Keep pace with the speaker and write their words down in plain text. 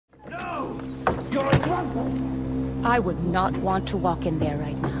I would not want to walk in there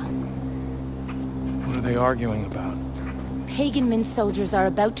right now. What are they arguing about? Pagan Min soldiers are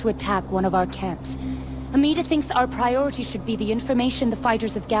about to attack one of our camps. Amita thinks our priority should be the information the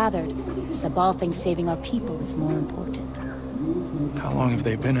fighters have gathered. Sabal thinks saving our people is more important. How long have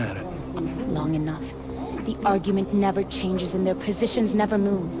they been at it? Long enough. The argument never changes and their positions never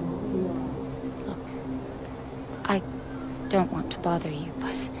move. Look, I don't want to bother you,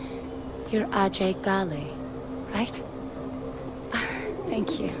 but you're Ajay Gale, right?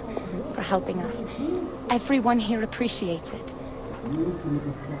 Thank you for helping us. Everyone here appreciates it.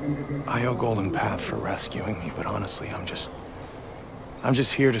 I owe Golden Path for rescuing me, but honestly, I'm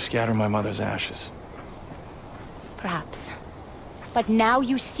just here to scatter my mother's ashes. Perhaps. But now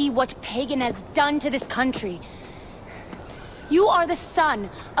you see what Pagan has done to this country. You are the son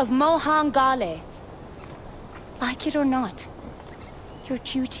of Mohan Gale. Like it or not, your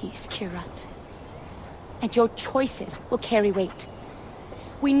duty is Kirat. And your choices will carry weight.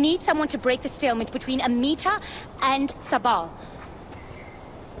 We need someone to break the stalemate between Amita and Sabal.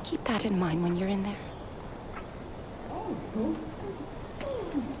 Keep that in mind when you're in there.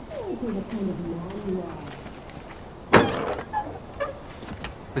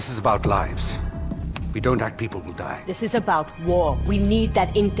 This is about lives. If we don't act, people will die. This is about war. We need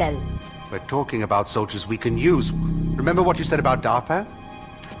that intel. We're talking about soldiers we can use. Remember what you said about DARPA?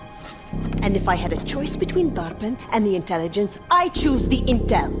 And if I had a choice between DARPA and the intelligence, I choose the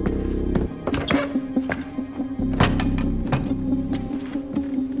intel.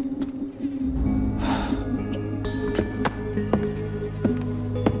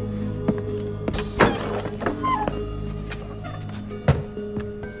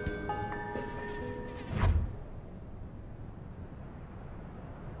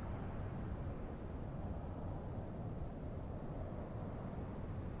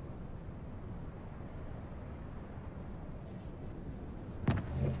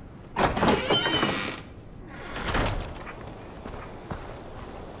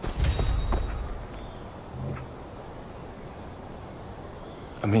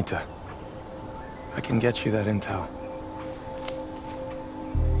 Amita, I can get you that intel.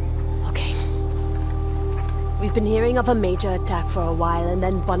 Okay. We've been hearing of a major attack for a while, and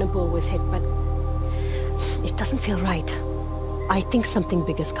then Banapur was hit, but it doesn't feel right. I think something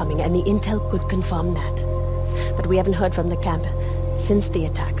big is coming, and the intel could confirm that. But we haven't heard from the camp since the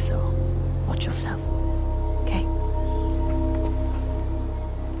attack, so watch yourself. Okay?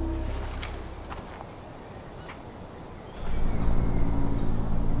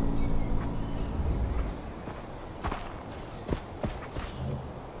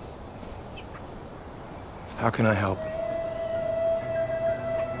 How can I help?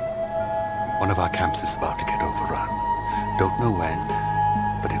 One of our camps is about to get overrun. Don't know when,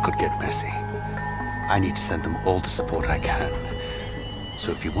 but it could get messy. I need to send them all the support I can.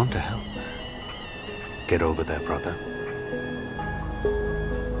 So if you want to help, get over there, brother.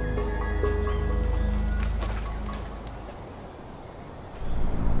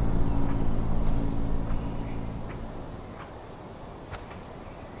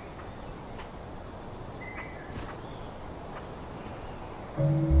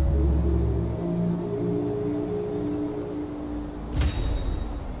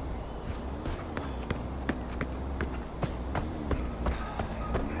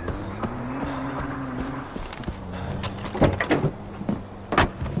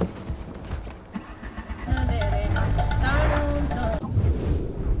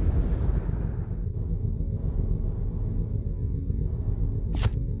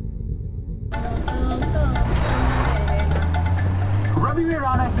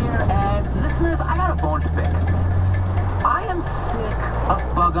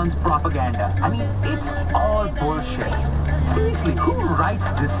 Propaganda. I mean, it's all bullshit. Seriously, who writes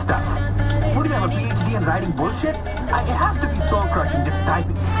this stuff? Would you have a PhD in writing bullshit? It has to be soul-crushing just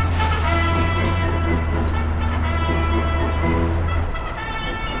typing.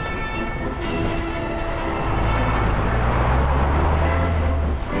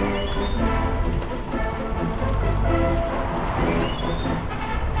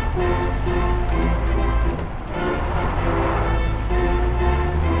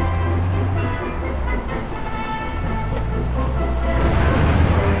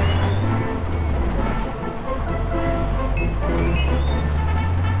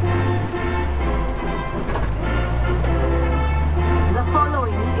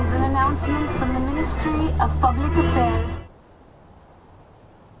 From the Ministry of Public Affairs.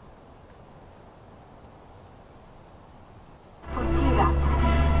 For Kirat.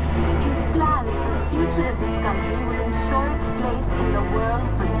 His plans for the future of this country will ensure its place in the world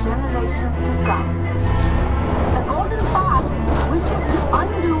for generations to come.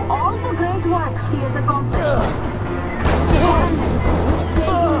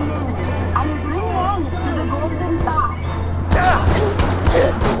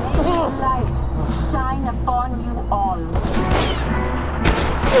 all.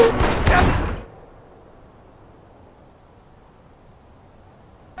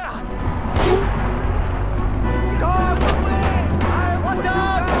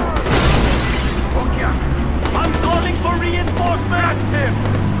 I'm calling for reinforcements! That's him!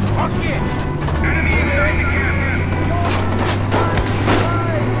 Okay! Enemy inside the camp!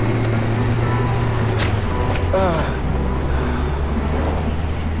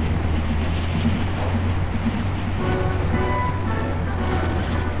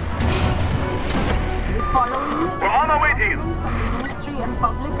 Following We're on our way to you! Ministry of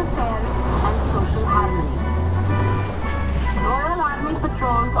Public Affairs and Social Harmony. Royal Army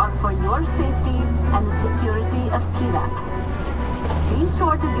patrols are for your safety and the security of Kirak. Be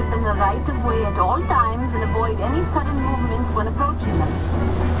sure to give them the right of way at all times and avoid any sudden movements when approaching them.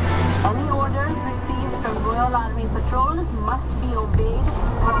 Any orders received from Royal Army patrols must be obeyed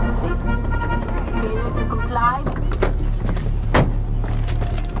promptly. Failure to comply.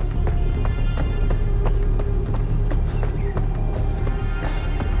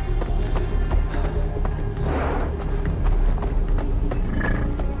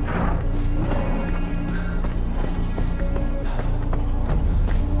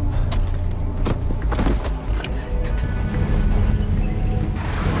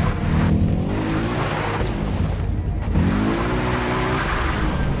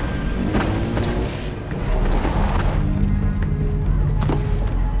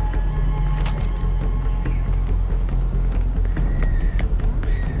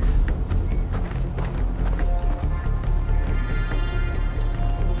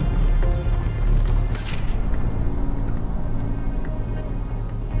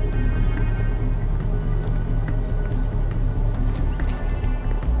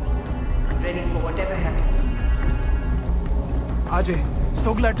 Ajay,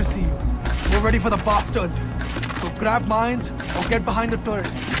 so glad to see you. We're ready for the bastards. So grab mines or get behind the turret.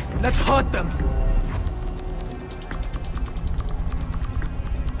 Let's hurt them.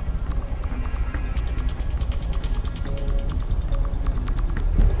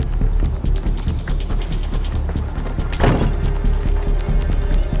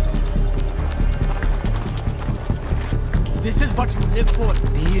 This is what you live for.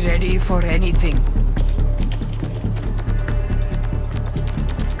 Be ready for anything.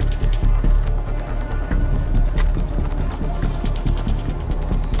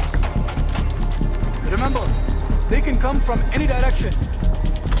 Remember, they can come from any direction.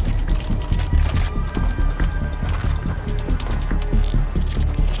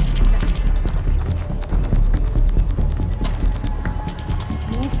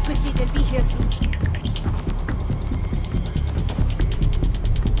 Move quickly, they'll be here soon.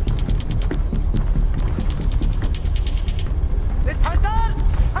 It's hunters!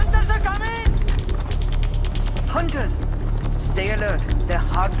 Hunters are coming! Hunters! Stay alert. They're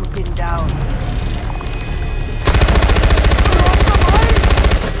hard to pin down.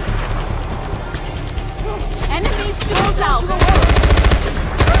 Enemies to the south!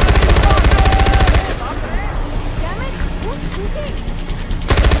 Damn it! Who's shooting?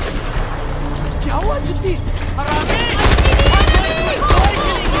 क्या हुआ जिद्दी?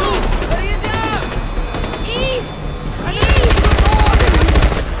 East!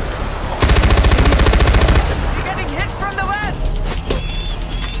 You're getting hit from the west!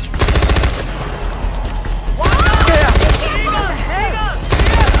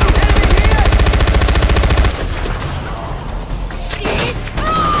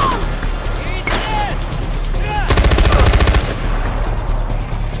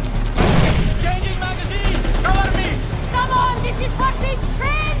 Changing magazine! Cover me! Come on, this is what we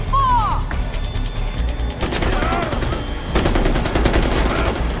trained for!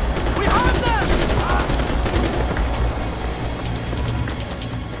 We have them!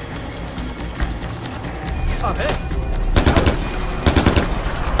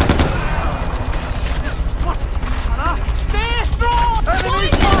 Stay strong!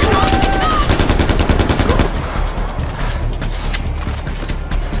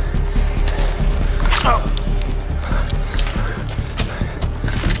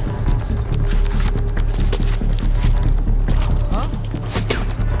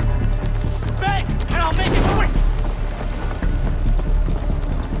 Back, and I'll make it quick!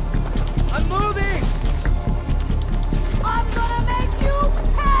 I'm moving! I'm gonna make you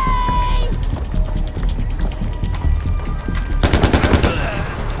pay!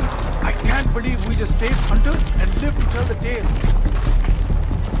 I can't believe we just faced hunters and lived to tell the tale.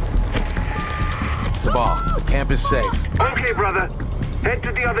 Sabal, the camp is safe. Okay, brother. Head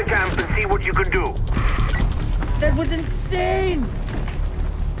to the other camp and see what you can do. That was insane!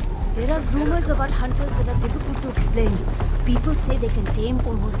 There are rumors about hunters that are difficult to explain. People say they can tame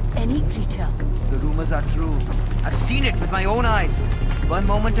almost any creature. The rumors are true. I've seen it with my own eyes. One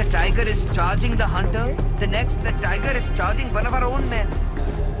moment a tiger is charging the hunter, the next the tiger is charging one of our own men.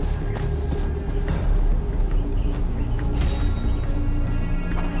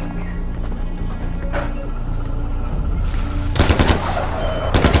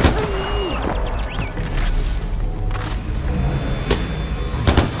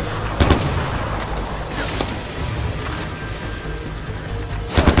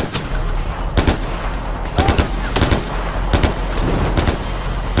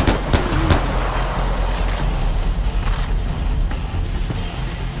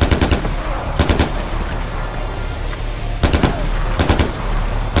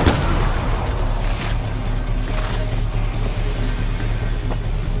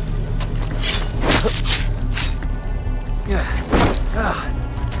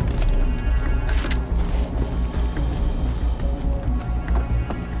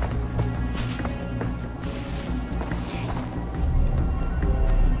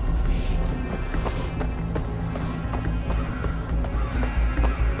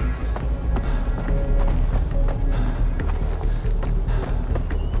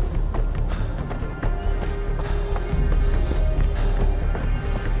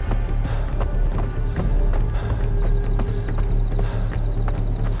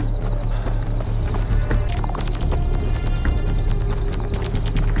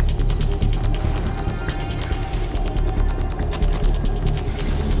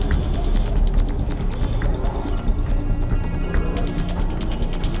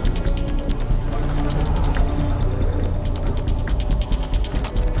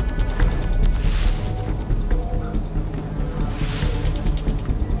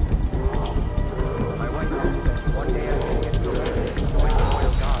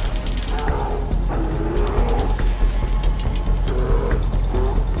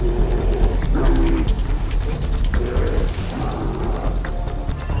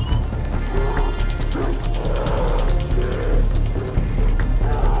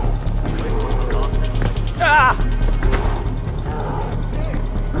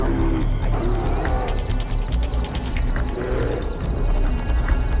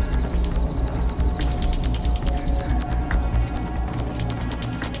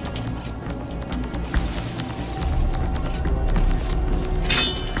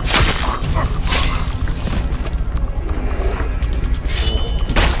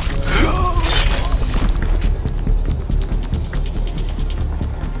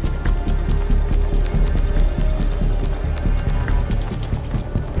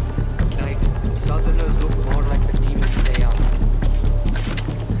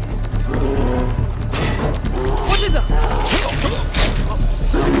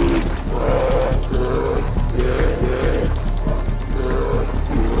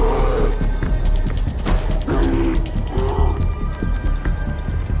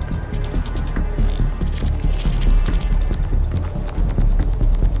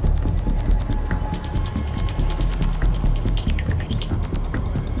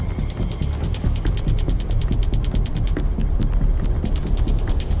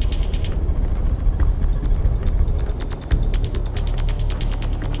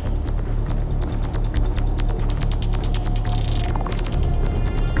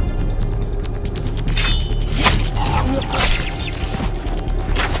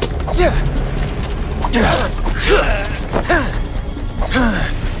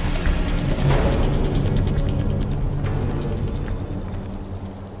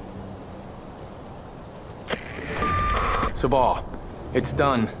 Sabal, it's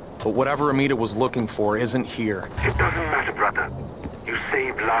done. But whatever Amita was looking for isn't here. It doesn't matter, brother. You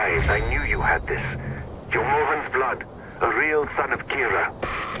saved lives. I knew you had this. You're Mohan's blood. A real son of Kira.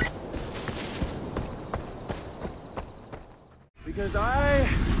 Because I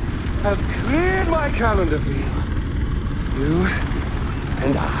have cleared my calendar for you. You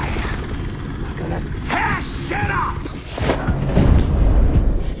and I are gonna tear shit up!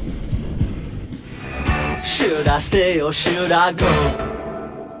 Should I stay or should I go?